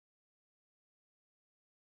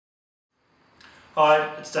Hi,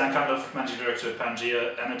 it's Dan Cunliffe, Managing Director at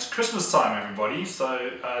Pangea, and it's Christmas time, everybody,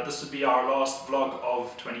 so this would be our last vlog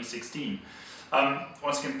of 2016.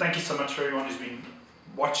 Once again, thank you so much for everyone who's been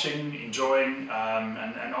watching, enjoying,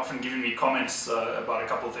 and often giving me comments about a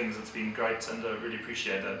couple of things. It's been great, and I really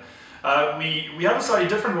appreciate that. We have a slightly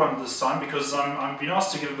different one this time because I've been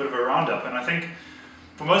asked to give a bit of a roundup, and I think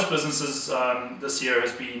for most businesses this year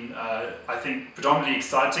has been, I think, predominantly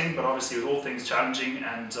exciting, but obviously with all things challenging,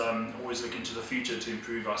 and always looking to the future to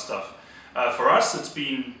improve our stuff. For us, it's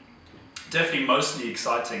been definitely mostly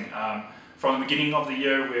exciting. From the beginning of the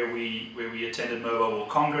year, where we attended Mobile World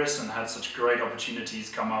Congress and had such great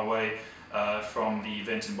opportunities come our way from the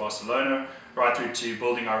event in Barcelona, right through to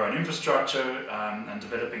building our own infrastructure and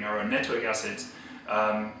developing our own network assets,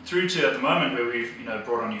 through to at the moment where we've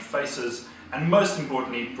brought on new faces, and most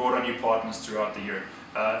importantly brought on new partners throughout the year.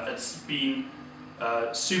 It's been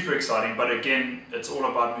super exciting, but again, it's all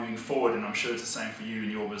about moving forward, and I'm sure it's the same for you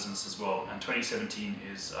and your business as well. And 2017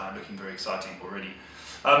 is looking very exciting already.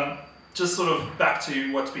 Just sort of back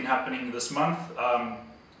to what's been happening this month.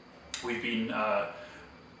 We've been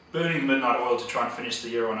burning the midnight oil to try and finish the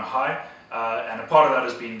year on a high, and a part of that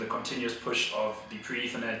has been the continuous push of the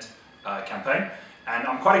pre-Ethernet campaign. And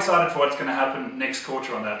I'm quite excited for what's going to happen next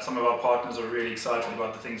quarter on that. Some of our partners are really excited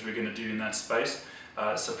about the things we're going to do in that space.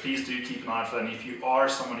 So please do keep an eye out for that. And if you are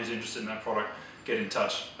someone who's interested in that product, get in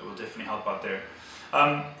touch. It will definitely help out there.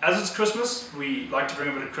 As it's Christmas, we like to bring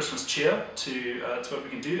a bit of Christmas cheer to what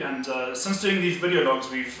we can do. And since doing these video logs,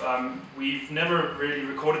 we've never really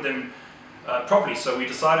recorded them properly. So we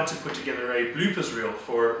decided to put together a bloopers reel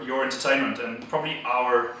for your entertainment and probably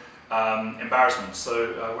our embarrassment.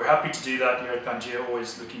 So we're happy to do that here at Pangea,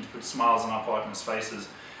 always looking to put smiles on our partners' faces.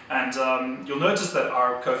 And you'll notice that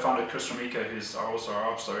our co-founder Chris Romico, who's also our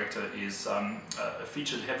ops director, is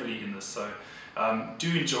featured heavily in this. So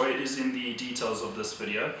do enjoy it. It is in the details of this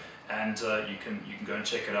video, and you can go and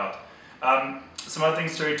check it out. Some other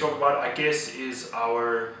things to really talk about, I guess, is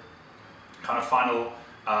our kind of final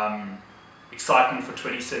excitement for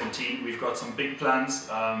 2017. We've got some big plans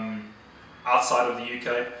outside of the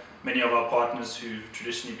UK. Many of our partners who've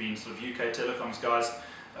traditionally been sort of UK telecoms guys,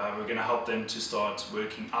 we're going to help them to start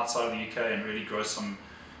working outside of the UK and really grow some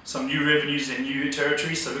new revenues in new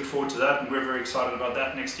territories. So look forward to that, and we're very excited about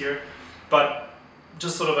that next year. But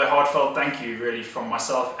just sort of a heartfelt thank you really from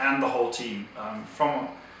myself and the whole team.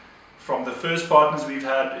 From the first partners we've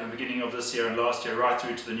had in the beginning of this year and last year, right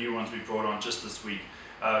through to the new ones we brought on just this week.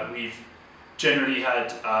 We've generally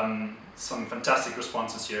had some fantastic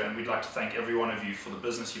responses here, and we'd like to thank every one of you for the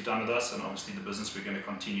business you've done with us, and obviously the business we're going to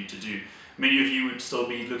continue to do. Many of you would still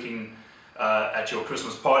be looking at your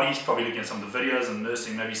Christmas parties, probably looking at some of the videos and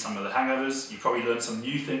nursing maybe some of the hangovers. You probably learned some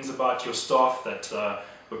new things about your staff that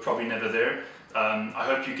were probably never there. I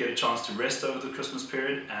hope you get a chance to rest over the Christmas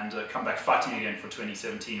period and come back fighting again for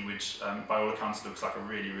 2017, which by all accounts looks like a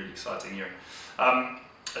really, really exciting year.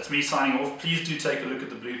 That's me signing off. Please do take a look at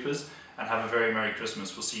the bloopers and have a very Merry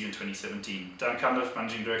Christmas. We'll see you in 2017. Dan Cunliffe,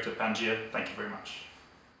 Managing Director at Pangea. Thank you very much.